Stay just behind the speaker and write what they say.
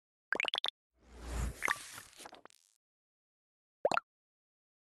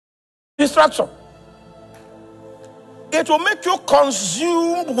Distraction. It will make you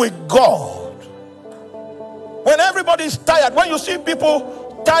consumed with God. When everybody is tired, when you see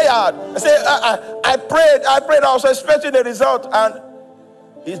people tired, say, I prayed, I was expecting a result, and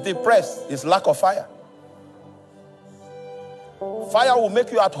he's depressed. It's lack of fire. Fire will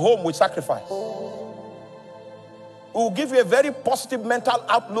make you at home with sacrifice. It will give you a very positive mental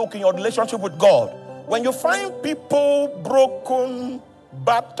outlook in your relationship with God. When you find people broken,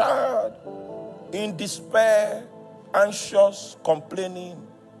 battered, in despair, anxious, complaining,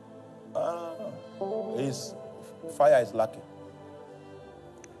 fire is lacking.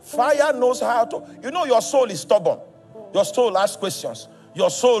 Fire knows how to, your soul is stubborn. Your soul asks questions. Your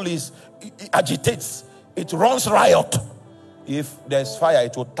soul it agitates. It runs riot. If there's fire,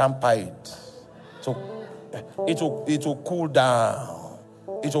 it will tamper it. So it will cool down.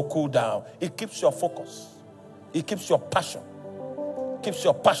 It will cool down. It keeps your focus. It keeps your passion. Keeps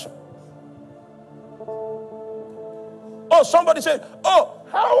your passion. Oh, somebody said, oh,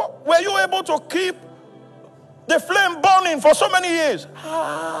 how were you able to keep the flame burning for so many years?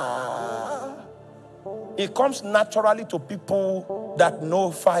 It comes naturally to people that know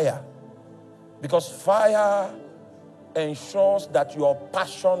fire. Because fire ensures that your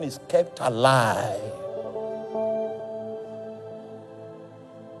passion is kept alive.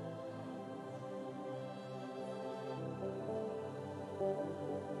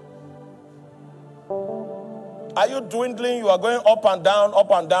 Are you dwindling? You are going up and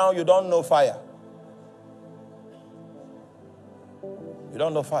down, you don't know fire. You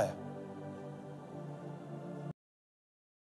don't know fire.